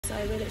So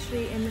we're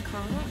literally in the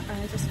car,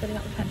 just filling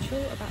up the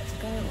petrol, about to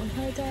go on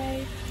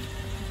holiday.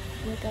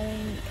 We're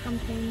going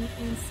camping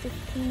in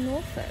Stiffkey,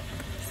 Norfolk.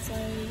 So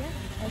yeah,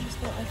 I just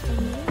thought I'd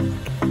film you.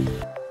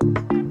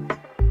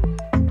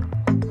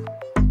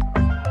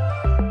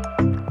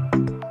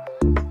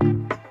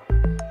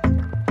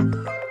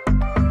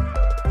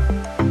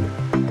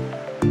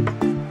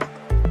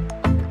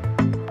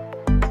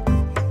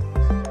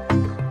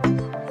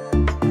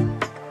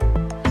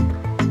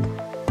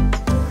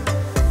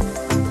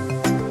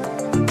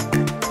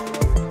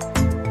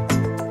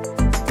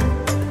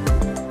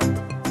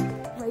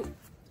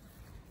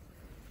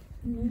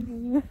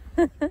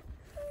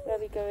 Where are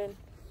we going?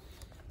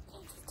 To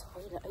the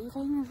toilet. Are you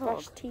going to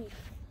brush teeth?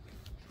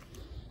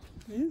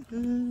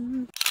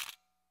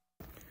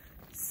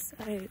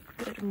 So,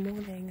 good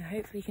morning.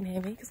 Hopefully you can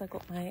hear me because I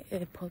got my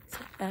AirPods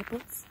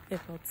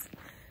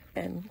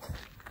in.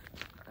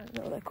 I don't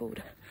know what they're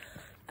called.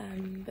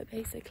 But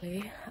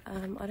basically, I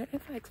don't know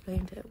if I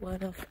explained it well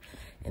enough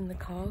in the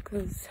car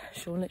because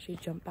Sean literally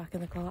jumped back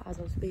in the car as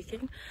I was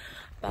speaking.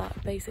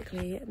 But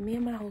basically, me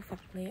and my whole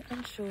family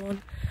and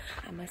Sean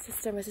and my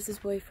sister and my sister's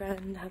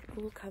boyfriend have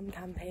all come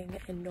camping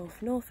in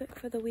North Norfolk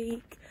for the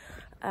week.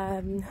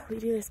 We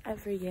do this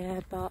every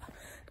year, but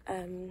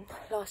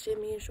last year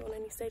me and Sean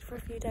only stayed for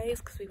a few days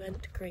because we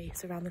went to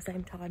Greece around the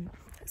same time.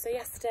 So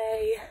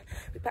yesterday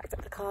we packed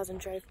up the cars and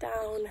drove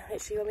down.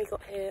 Literally when we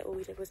got here all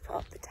we did was put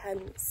up the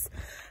tents.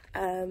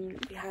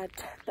 We had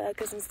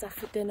burgers and stuff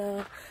for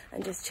dinner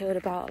and just chilled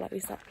about, like we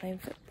started playing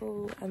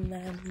football and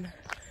then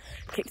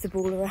kicked the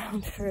ball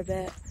around for a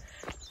bit,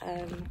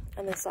 and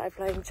then started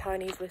playing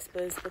Chinese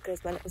whispers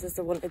because when it was as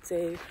I wanted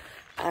to,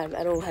 and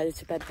all headed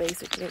to bed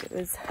basically. It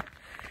was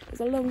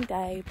a long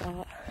day,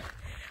 but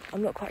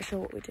I'm not quite sure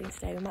what we're doing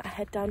today. We might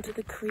head down to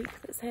the creek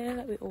that's here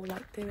that we all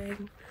like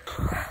doing.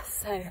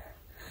 So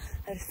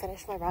I just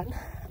finished my run.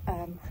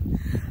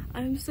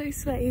 I'm so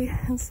sweaty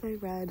and so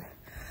red,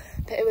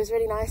 but it was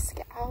really nice to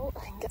get out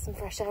and get some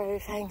fresh air and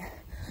everything.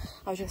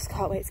 I just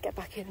can't wait to get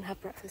back in and have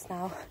breakfast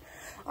now.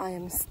 I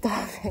am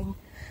starving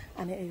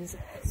and it is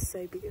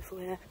so beautiful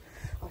here.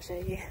 I'll show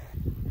you.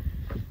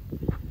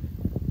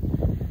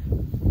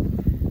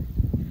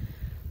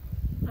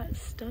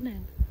 That's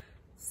stunning.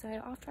 So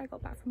after I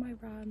got back from my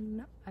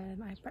run, I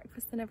had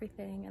breakfast and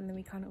everything, and then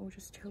we kind of all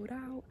just chilled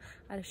out.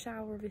 I had a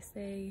shower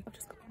obviously. I've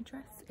just got my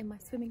dress in my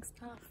swimming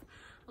stuff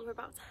and we're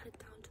about to head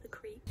down to the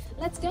creek.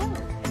 Let's go!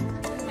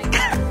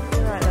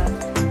 You're right there.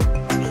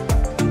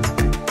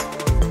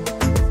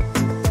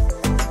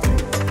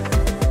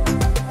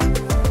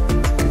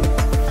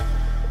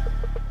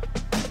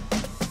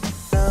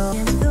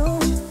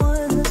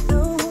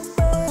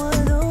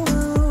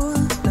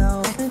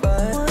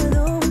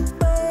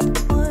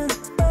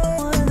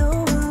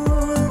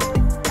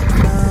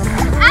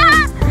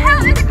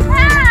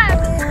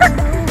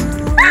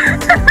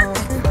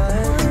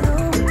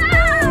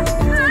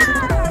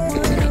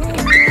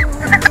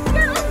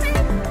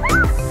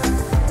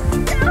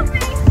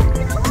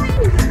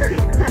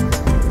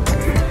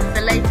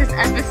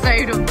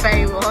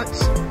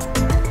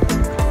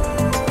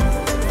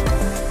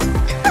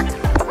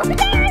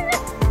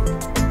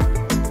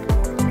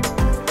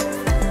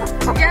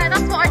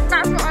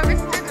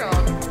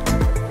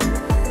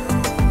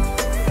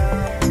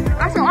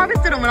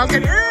 When I was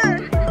going, you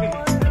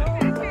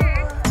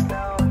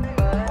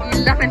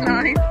laughing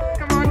nice.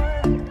 Come on.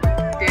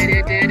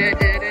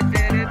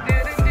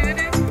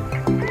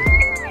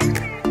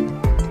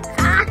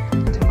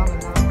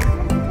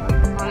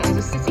 Oh, there's a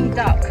sitting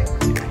duck.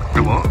 A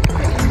what?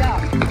 Sitting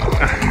duck.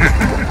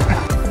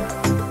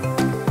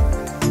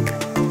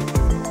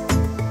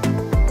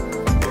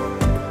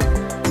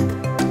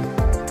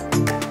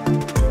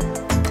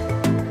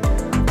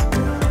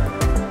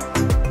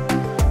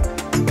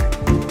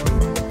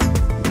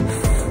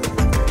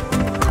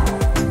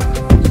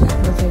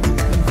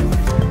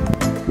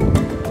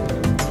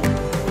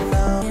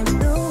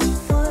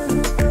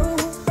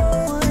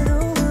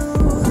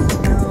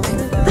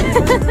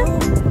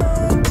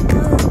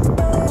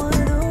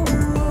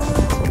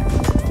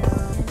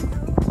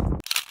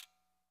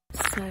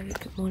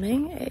 Good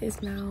morning, it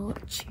is now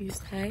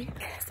Tuesday.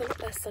 It's a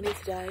lot less sunny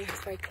today,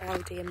 it's very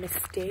cloudy and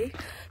misty,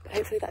 but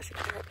hopefully that should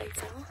clear up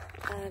later.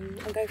 I'm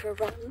going for a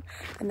run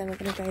and then we're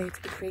going to go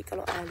to the creek a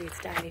lot earlier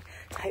today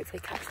to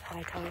hopefully catch the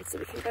high tide so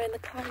we can go in the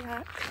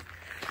kayak.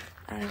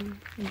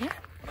 Yeah,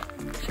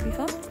 should be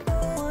fun.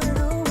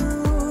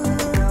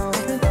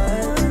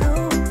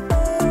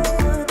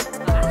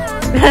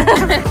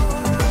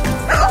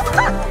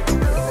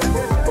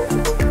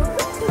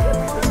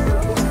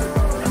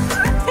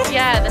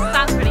 Yeah, the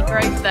sand's really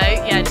gross though.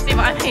 Yeah, do you see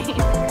what I mean?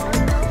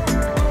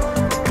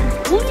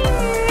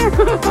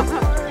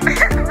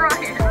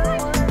 Right.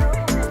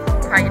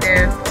 How you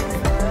doing?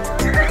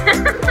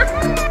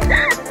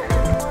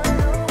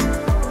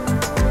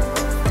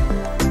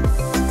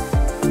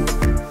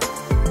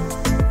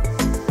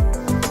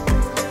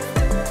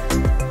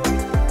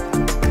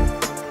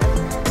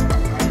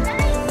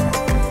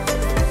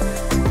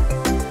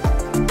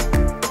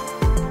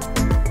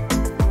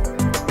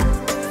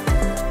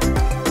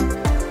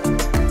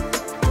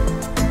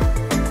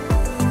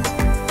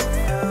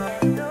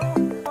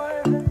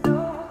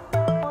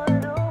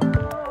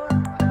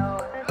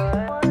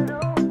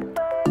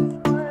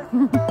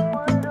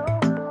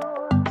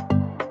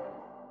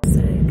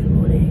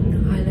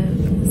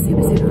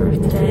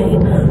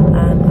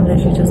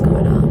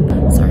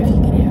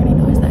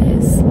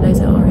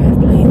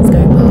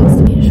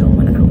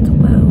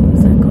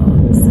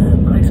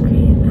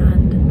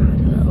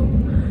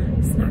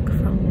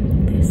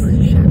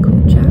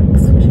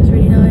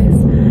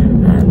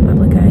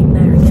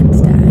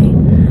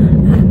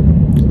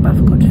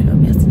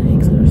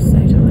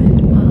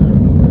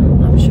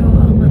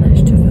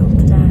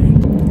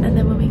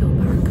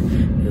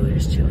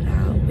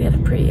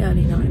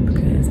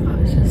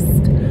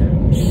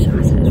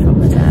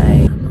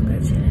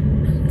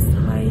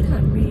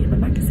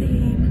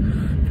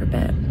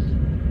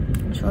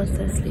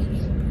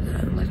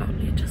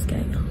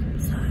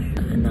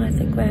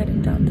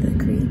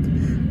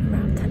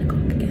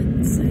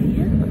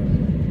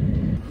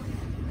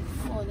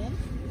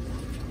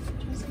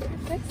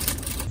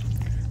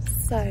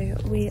 So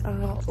we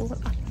are all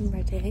up and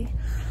ready.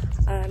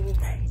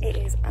 It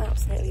is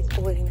absolutely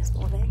boiling this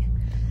morning.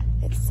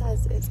 It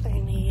says it's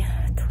only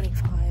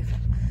 25,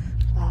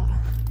 but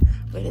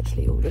we're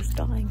literally all just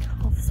dying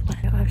of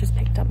sweat. I've just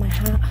picked up my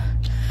hat.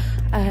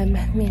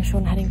 Me and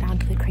Sean heading down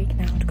to the creek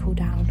now to cool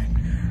down.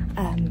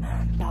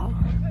 But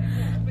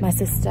my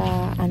sister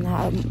and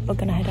that are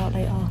gonna head out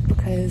later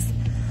because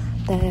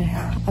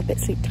they're a bit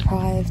sleep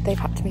deprived. They've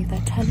had to move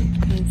their tent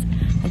because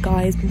a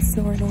guy's been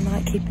snoring all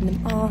night, keeping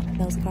them up. And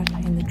there was a guy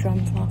playing the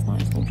drums last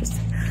night. It's all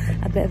just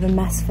a bit of a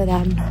mess for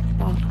them.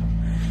 But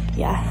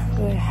yeah,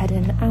 we're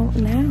heading out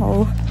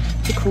now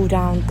to cool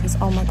down because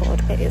oh my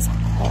god, it is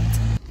hot.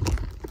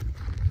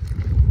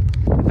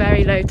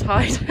 Very low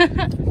tide.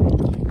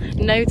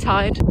 No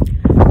tide.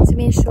 So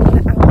me and Sean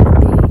are out on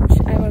the beach.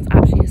 Everyone's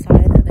actually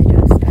decided that they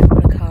just don't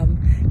want to come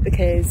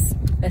because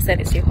they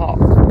said it's too hot.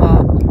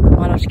 But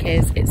my logic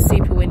is it's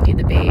super windy at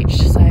the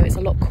beach, so it's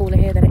a lot cooler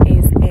here than it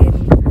is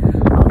in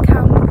our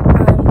camp,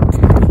 and you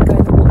can go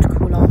in the water to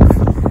cool off.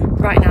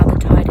 Right now the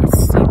tide is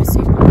super low,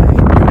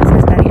 so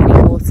there's barely any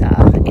water.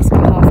 It's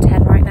about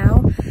 10:30 right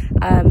now,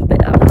 but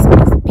that also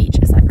means the beach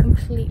is like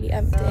completely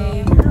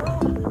empty.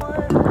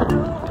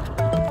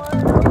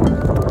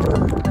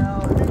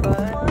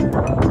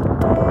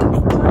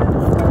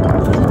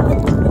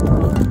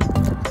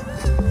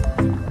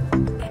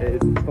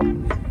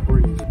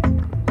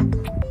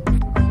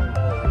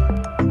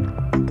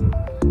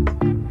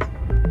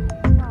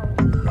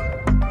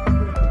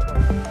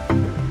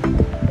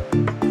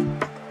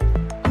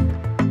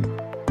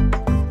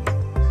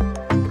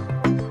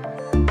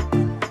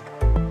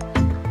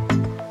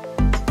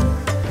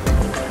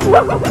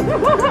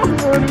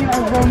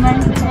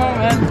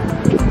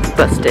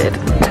 Busted.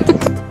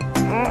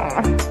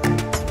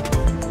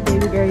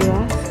 Baby girl, you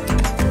asked.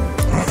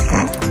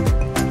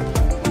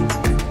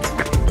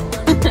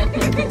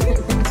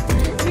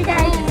 You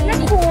guys,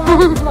 look cool.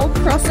 Little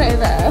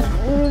crossover.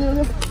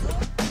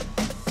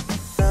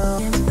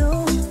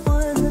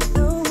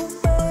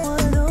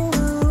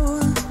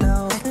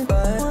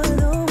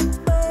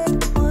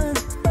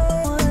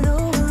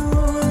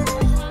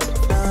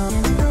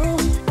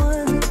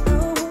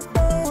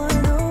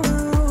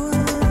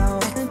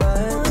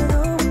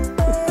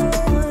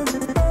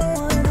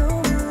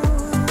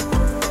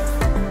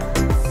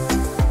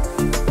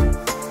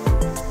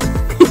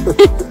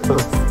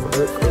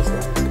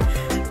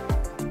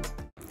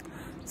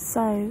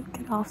 So,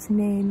 good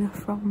afternoon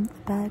from the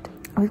bed.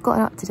 We've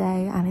gotten up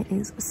today and it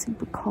is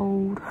super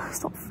cold.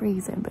 It's not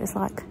freezing, but it's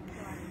like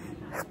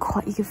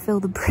quite, you can feel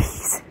the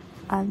breeze.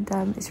 And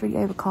it's really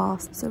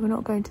overcast, so we're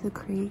not going to the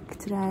creek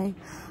today.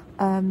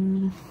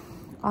 I'm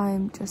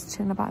just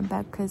chilling about in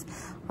bed because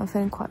I'm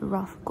feeling quite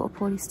rough. I've got a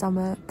poorly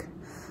stomach.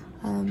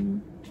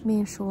 Me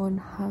and Sean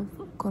have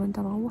gone and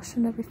done our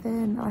washing and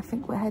everything. I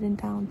think we're heading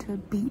down to a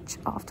beach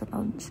after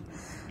lunch.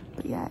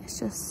 But yeah, it's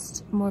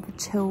just more of a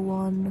chill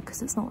one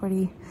because it's not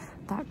really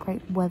that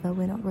great weather.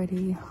 We're not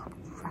really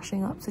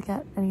rushing up to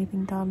get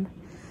anything done.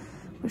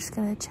 We're just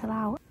gonna chill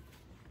out.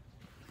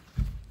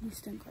 You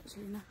stink like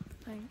tuna.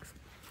 Thanks.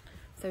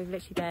 So we've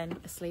literally been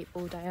asleep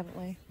all day, haven't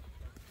we?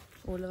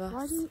 All of us.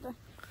 Why didn't they?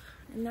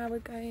 And now we're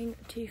going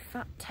to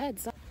Fat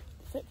Ted's.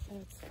 Thick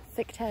Ted's.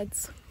 Thick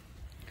Ted's.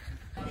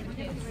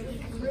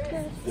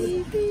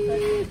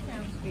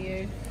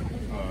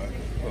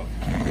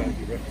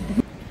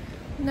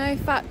 No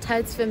Fat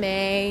Ted's for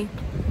me.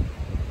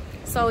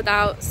 Sold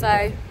out,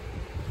 so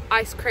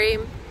ice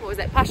cream, what was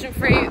it, passion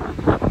fruit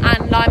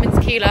and lime and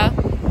tequila. I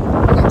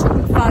got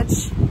chocolate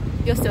fudge.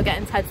 You're still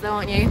getting Ted's though,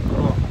 aren't you?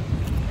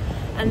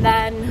 And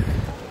then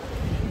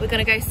we're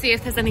gonna go see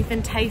if there's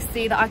anything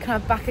tasty that I can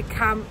have back at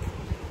camp.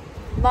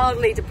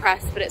 Mildly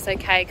depressed, but it's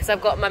okay because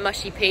I've got my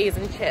mushy peas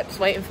and chips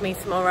waiting for me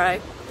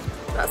tomorrow.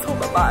 That's all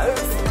that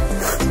matters.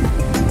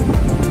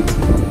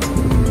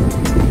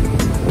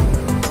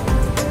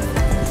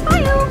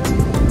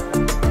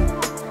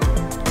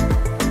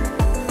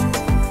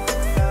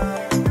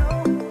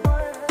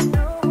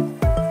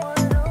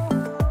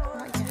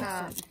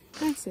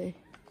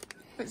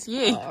 It's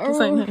you. Yes,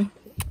 I know.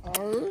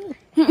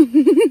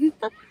 You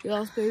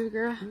lost baby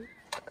girl.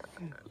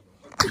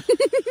 Can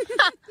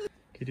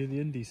you do the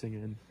indie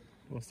singing?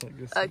 What's that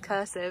good?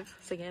 Cursive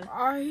singing.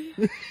 Oh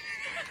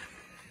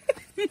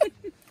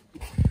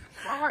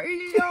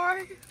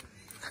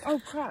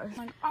crap. It's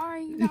like, I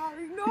know.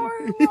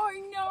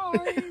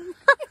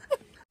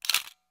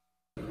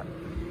 Can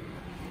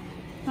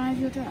I have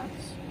your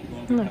dress?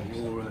 No.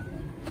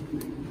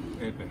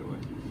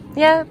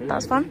 Yeah,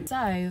 that's fun.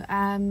 So,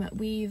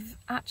 we've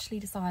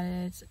actually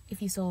decided,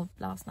 if you saw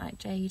last night,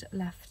 Jade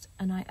left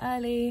a night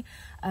early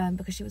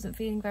because she wasn't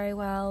feeling very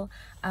well.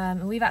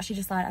 And we've actually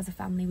decided as a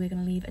family we're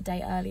going to leave a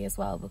day early as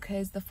well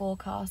because the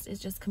forecast is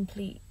just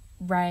complete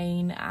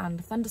rain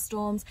and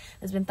thunderstorms.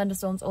 There's been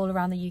thunderstorms all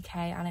around the UK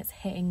and it's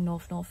hitting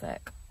North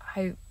Norfolk,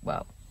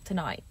 well,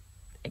 tonight.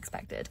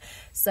 Expected.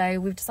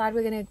 So we've decided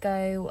we're going to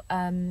go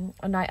a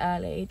night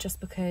early just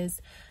because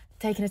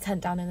taking a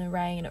tent down in the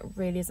rain, it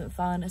really isn't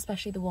fun,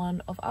 especially the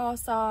one of our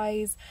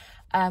size.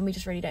 We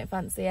just really don't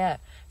fancy it.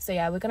 So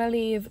yeah, we're gonna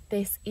leave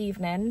this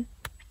evening.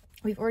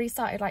 We've already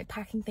started like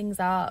packing things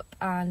up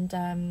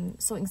and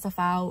sorting stuff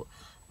out.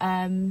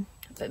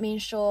 But me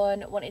and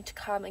Sean wanted to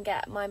come and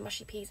get my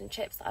mushy peas and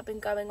chips that I've been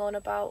going on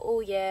about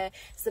all year.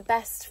 It's the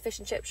best fish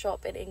and chip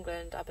shop in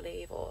England, I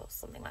believe, or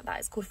something like that.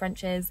 It's called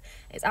French's.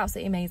 It's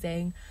absolutely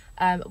amazing.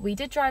 We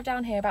did drive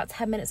down here about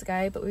 10 minutes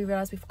ago, but we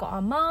realised we forgot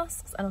our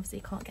masks, and obviously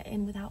you can't get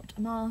in without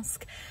a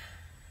mask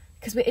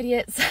because we're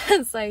idiots.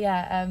 So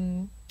yeah,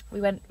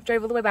 we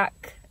drove all the way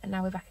back, and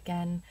now we're back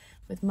again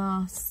with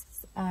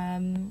masks.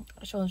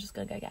 Sean's just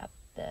gonna go get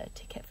the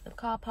ticket for the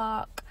car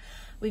park.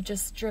 We've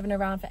just driven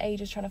around for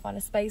ages trying to find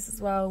a space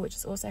as well, which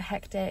is also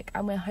hectic,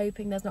 and we're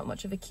hoping there's not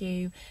much of a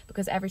queue,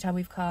 because every time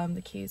we've come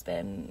the queue's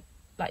been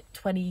like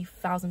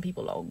 20,000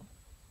 people long.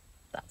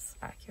 That's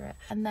accurate.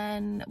 And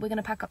then we're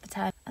gonna pack up the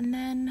tent, and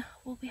then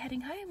we'll be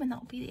heading home, and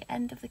that'll be the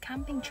end of the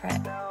camping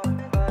trip.